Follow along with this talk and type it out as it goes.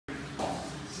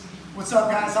What's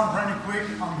up, guys? I'm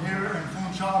BQuick. I'm here in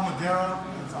Funchal, Madeira.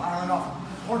 It's an island off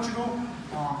of Portugal.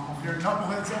 I'm here at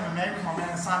KnuckleHeads MMA with my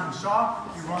man Simon Shaw.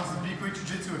 He runs the BQuick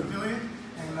JiuJitsu affiliate,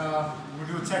 and we're going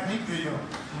to do a technique video.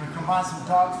 We're going to combine some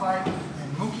Dogfight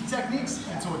and Mookie techniques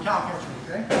into a cow catcher.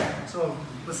 Okay? So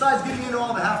besides getting into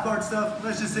all the half guard stuff,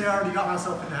 let's just say I already got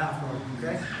myself into half guard.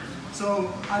 Okay?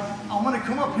 So I'm going to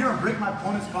come up here and break my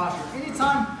opponent's posture.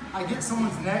 Anytime I get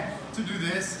someone's neck to do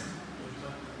this,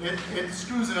 it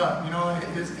screws it up, you know,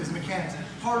 it's mechanics.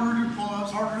 Harder to do pull-ups,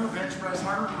 harder to do bench press,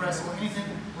 harder to wrestle, anything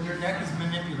when your neck is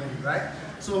manipulated, right?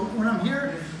 So when I'm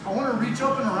here, I want to reach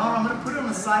up and around, I'm going to put it on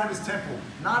the side of his temple,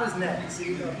 not his neck.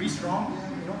 See, be strong,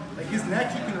 you know, like his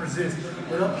neck he can resist.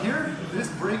 But up here, this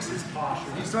breaks his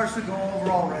posture. He starts to go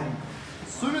over already.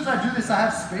 As soon as I do this, I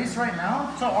have space right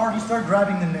now, so I already start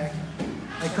grabbing the neck.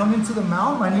 I come into the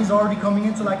mount, my knee's already coming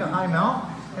into like a high mount.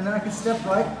 And then I can step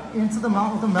right into the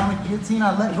mount with a mounted guillotine.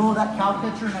 I let go of that cow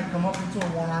catcher and I come up into a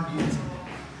one-arm guillotine.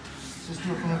 Just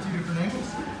do it from a few different angles.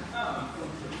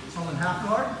 So I'm in half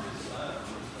guard.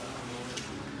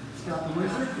 Just got the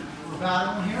wizard. We're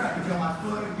battling here. I can be on my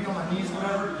foot, I can be on my knees,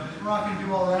 whatever. We're not going to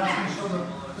do all that. I'm going to show the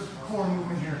core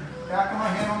movement here. Back of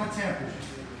my hand on the temple.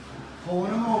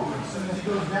 Pulling him over. As soon as he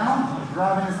goes down, I'm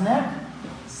grabbing his neck,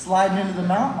 sliding into the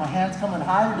mount. My hand's coming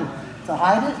higher to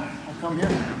hide it. Come here,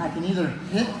 I can either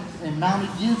hit a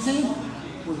mounted guillotine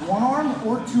with one arm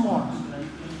or two arms.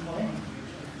 Okay.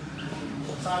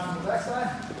 Time from the back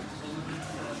side.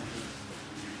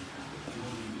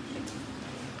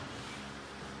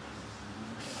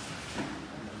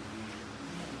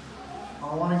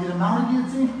 I want to get a mounted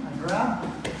guillotine, I grab.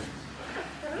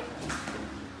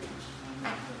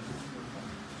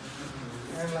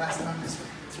 And last time this way.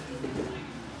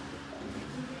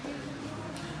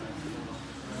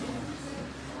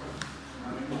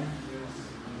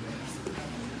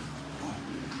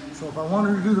 So if I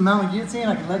wanted to do the mounted guillotine,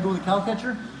 I can let go of the cow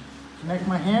catcher, connect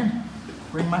my hand,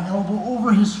 bring my elbow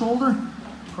over his shoulder,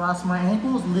 cross my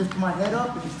ankles, lift my head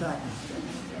up, and he's tacking.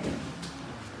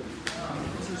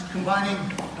 This is combining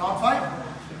Dogfight,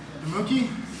 the Mookie,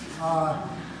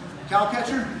 cow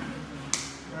catcher.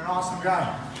 You're an awesome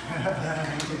guy.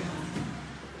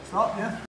 Stop, yeah.